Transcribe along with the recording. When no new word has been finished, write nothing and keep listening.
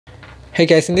Hey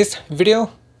guys, in this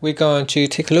video we're going to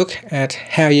take a look at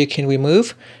how you can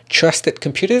remove trusted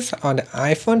computers on the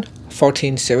iPhone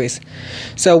 14 series.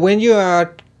 So when you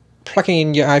are plugging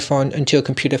in your iPhone into your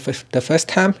computer for the first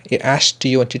time, it asks, do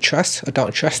you want to trust or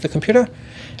don't trust the computer?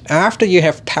 After you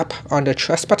have tapped on the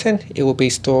trust button, it will be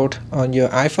stored on your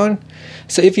iPhone.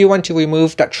 So if you want to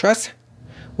remove that trust,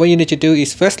 what you need to do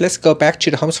is first let's go back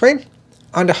to the home screen.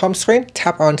 On the home screen,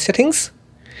 tap on settings.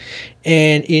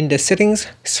 And in the settings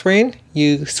screen,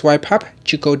 you swipe up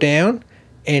to go down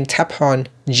and tap on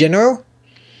General.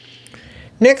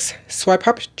 Next, swipe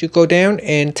up to go down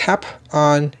and tap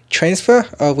on Transfer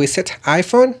or Reset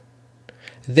iPhone.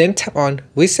 Then tap on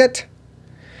Reset.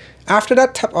 After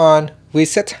that, tap on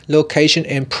Reset Location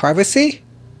and Privacy.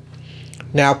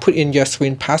 Now put in your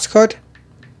screen passcode.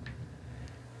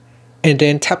 And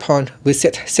then tap on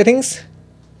Reset Settings.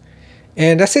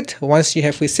 And that's it. Once you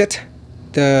have reset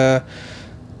the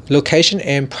location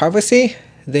and privacy,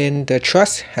 then the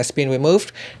trust has been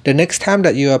removed. The next time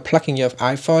that you are plugging your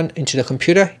iPhone into the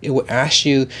computer, it will ask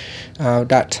you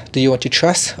that do you want to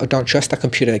trust or don't trust the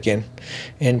computer again.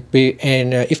 And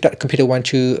if that computer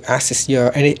wants to access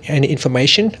your any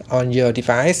information on your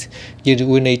device, you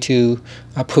will need to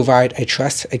provide a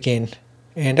trust again.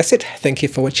 And that's it. Thank you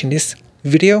for watching this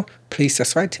video. Please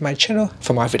subscribe to my channel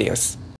for more videos.